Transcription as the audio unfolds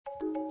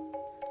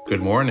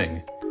Good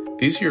morning.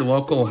 These are your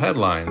local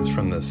headlines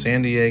from the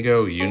San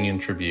Diego Union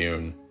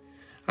Tribune.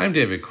 I'm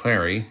David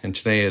Clary, and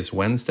today is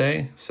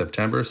Wednesday,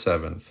 September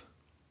 7th.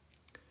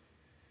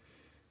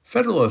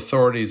 Federal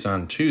authorities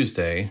on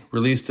Tuesday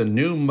released a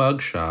new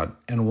mugshot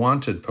and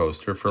wanted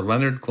poster for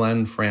Leonard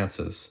Glenn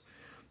Francis,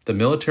 the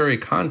military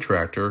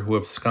contractor who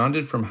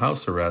absconded from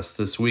house arrest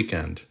this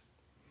weekend.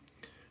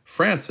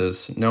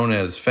 Francis, known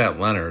as Fat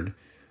Leonard,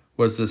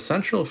 was the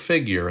central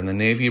figure in the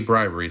Navy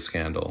bribery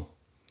scandal,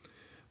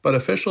 but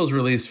officials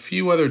released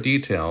few other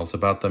details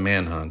about the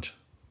manhunt.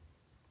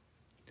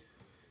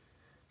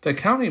 The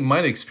county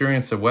might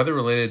experience a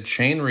weather-related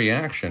chain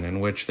reaction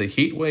in which the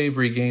heat wave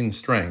regains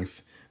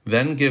strength,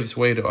 then gives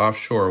way to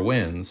offshore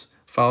winds,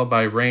 followed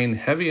by rain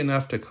heavy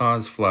enough to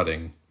cause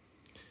flooding.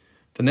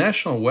 The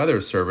National Weather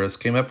Service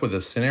came up with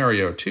a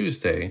scenario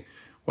Tuesday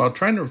while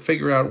trying to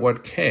figure out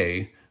what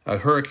Kay, a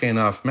hurricane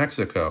off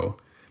Mexico,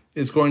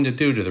 is going to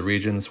do to the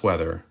region's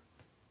weather.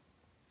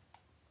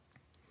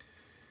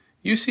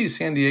 UC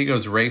San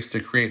Diego's race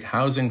to create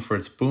housing for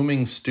its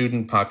booming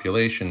student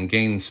population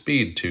gained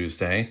speed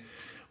Tuesday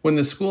when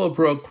the school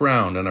broke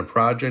ground on a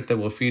project that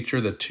will feature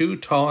the two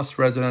tallest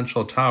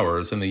residential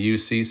towers in the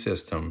UC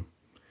system.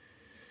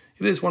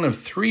 It is one of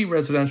 3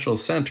 residential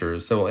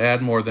centers that will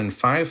add more than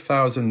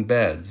 5,000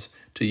 beds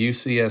to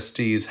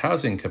UCSD's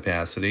housing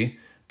capacity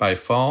by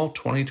fall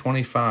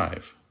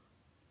 2025.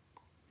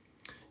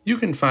 You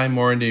can find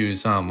more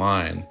news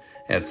online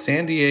at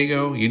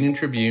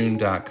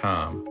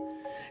SanDiegoUnionTribune.com.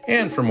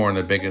 And for more on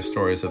the biggest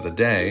stories of the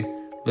day,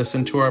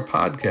 listen to our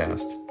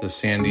podcast, The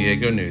San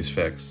Diego News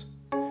Fix.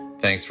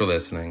 Thanks for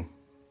listening.